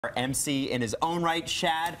Our MC in his own right,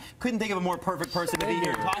 Shad. Couldn't think of a more perfect person to be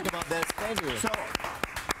here to talk about this. Thank you. So,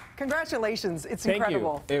 congratulations. It's Thank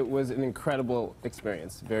incredible. You. It was an incredible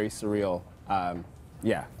experience. Very surreal.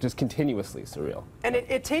 Yeah, just continuously surreal. And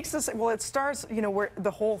it takes us, well, it starts, you know, where the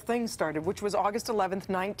whole thing started, which was August 11th,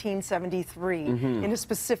 1973, in a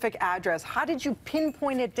specific address. How did you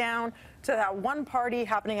pinpoint it down to that one party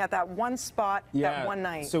happening at that one spot, that one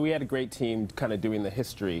night? So we had a great team kind of doing the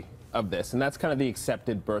history of this, and that's kind of the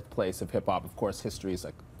accepted birthplace of hip-hop. Of course, history is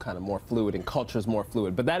like kind of more fluid and culture is more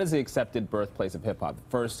fluid, but that is the accepted birthplace of hip-hop. The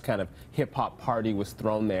first kind of hip-hop party was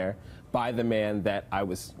thrown there by the man that I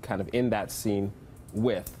was kind of in that scene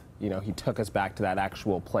with. You know, he took us back to that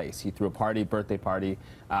actual place. He threw a party, birthday party,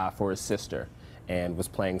 for his sister, and was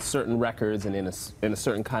playing certain records and in a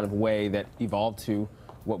certain kind of way that evolved to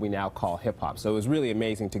what we now call hip-hop. So it was really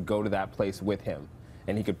amazing to go to that place with him,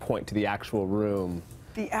 and he could point to the actual room.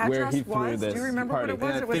 The address was, do you remember party.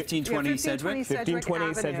 what it was? 1520 Sedgwick?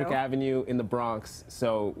 1520 Sedgwick Avenue in the Bronx.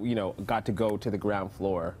 So, you know, got to go to the ground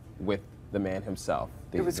floor with the man himself.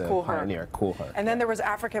 It was Cool pioneer, Cool Herc. And then there was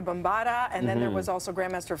Africa Bambaataa, and then there was also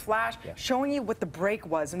Grandmaster Flash, showing you what the break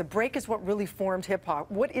was. And the break is what really formed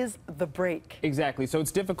hip-hop. What is the break? Exactly. So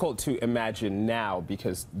it's difficult to imagine now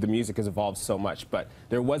because the music has evolved so much. But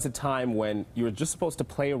there was a time when you were just supposed to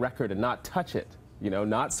play a record and not touch it. You know,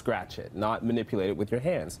 not scratch it, not manipulate it with your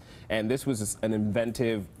hands. And this was an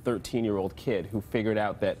inventive 13-year-old kid who figured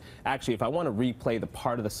out that actually if I want to replay the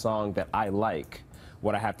part of the song that I like,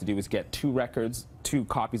 what I have to do is get two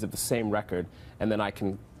copies of the same record, and then I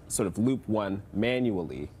can sort of loop one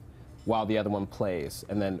manually while the other one plays.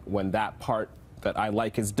 And then when that part that I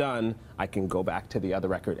like is done, I can go back to the other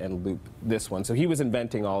record and loop this one. So he was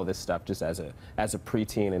inventing all of this stuff just as a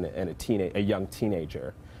preteen and a young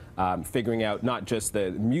teenager. Figuring out not just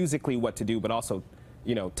the musically what to do, but also,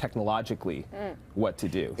 you know, technologically what to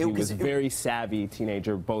do. He was a very savvy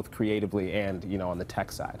teenager, both creatively and, you know, on the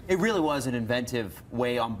tech side. It really was an inventive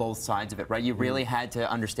way on both sides of it, right? You really had to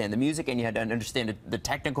understand the music and you had to understand the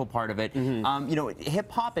technical part of it. You know,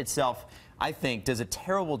 hip-hop itself, I think, does a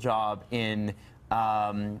terrible job in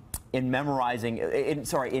memorizing,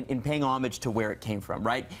 in paying homage to where it came from,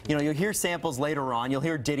 right? You know, you'll hear samples later on. You'll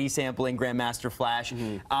hear Diddy sampling Grandmaster Flash,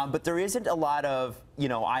 but there isn't a lot of, you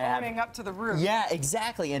know, owning up to the roots. Yeah,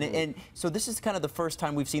 exactly. And so this is kind of the first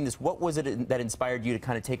time we've seen this. What was it that inspired you to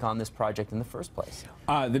kind of take on this project in the first place?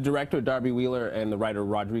 The director, Darby Wheeler, and the writer,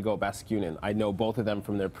 Rodrigo Baskunin, I know both of them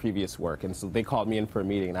from their previous work, and so they called me in for a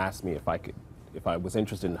meeting and asked me if I was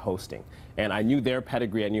interested in hosting. And I knew their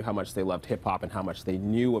pedigree, I knew how much they loved hip-hop and how much they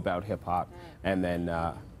knew about hip-hop. And then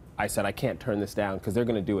I said, I can't turn this down because they're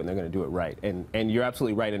going to do it and they're going to do it right. And you're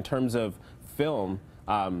absolutely right. In terms of film,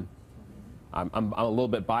 I'm a little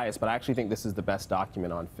bit biased, but I actually think this is the best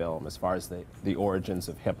document on film as far as the origins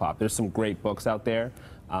of hip-hop. There's some great books out there,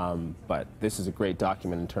 but this is a great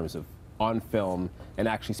document in terms of on film and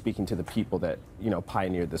actually speaking to the people that, you know,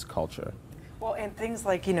 pioneered this culture. Well, and things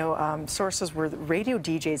like, you know, sources were radio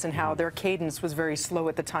DJs and how their cadence was very slow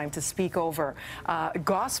at the time to speak over.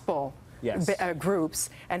 Gospel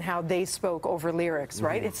groups and how they spoke over lyrics,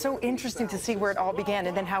 right? It's so interesting to see where it all began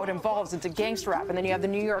and then how it evolves into gangster rap. And then you have the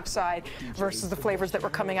New York side versus the flavors that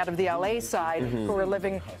were coming out of the LA side who were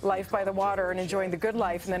living life by the water and enjoying the good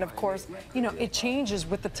life. And then, of course, you know, it changes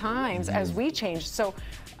with the times as we change. So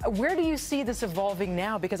where do you see this evolving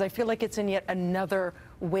now? Because I feel like it's in yet another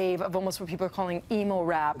wave of almost what people are calling emo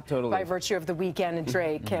rap by virtue of The Weeknd and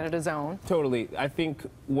Drake, Canada's own. Totally. I think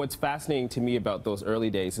what's fascinating to me about those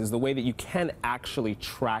early days is the way that you can actually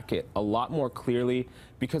track it a lot more clearly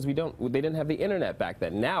because they didn't have the internet back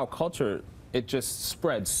then. Now culture, it just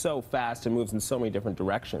spreads so fast and moves in so many different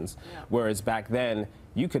directions. Whereas back then,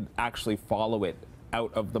 you could actually follow it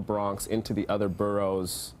out of the Bronx into the other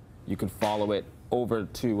boroughs. You could follow it over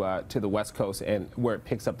to the West Coast and where it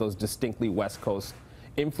picks up those distinctly West Coast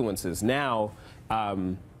influences. Now,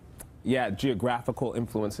 yeah, geographical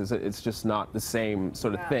influences, it's just not the same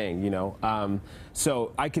sort of thing, you know.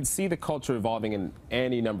 So I could see the culture evolving in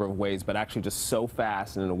any number of ways, but actually just so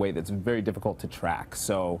fast and in a way that's very difficult to track.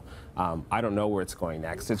 So I don't know where it's going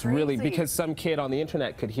next. It's really because some kid on the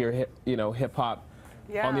internet could hear hip-hop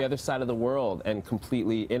on the other side of the world and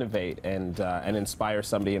completely innovate and inspire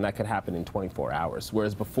somebody, and that could happen in 24 hours.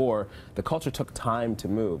 Whereas before, the culture took time to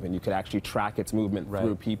move, and you could actually track its movement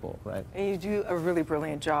through people, right? And you do a really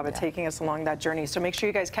brilliant job at taking us along that journey. So make sure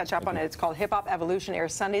you guys catch up on it. It's called Hip Hop Evolution,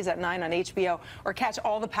 airs Sundays at 9 on HBO, or catch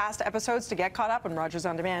all the past episodes to get caught up on Rogers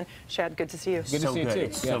On Demand. Shad, good to see you. Good to see you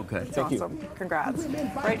too. So good. It's awesome. Congrats.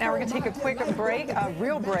 Right now we're going to take a quick break, a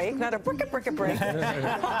real break, not a break. We've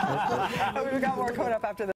got more coming up after this.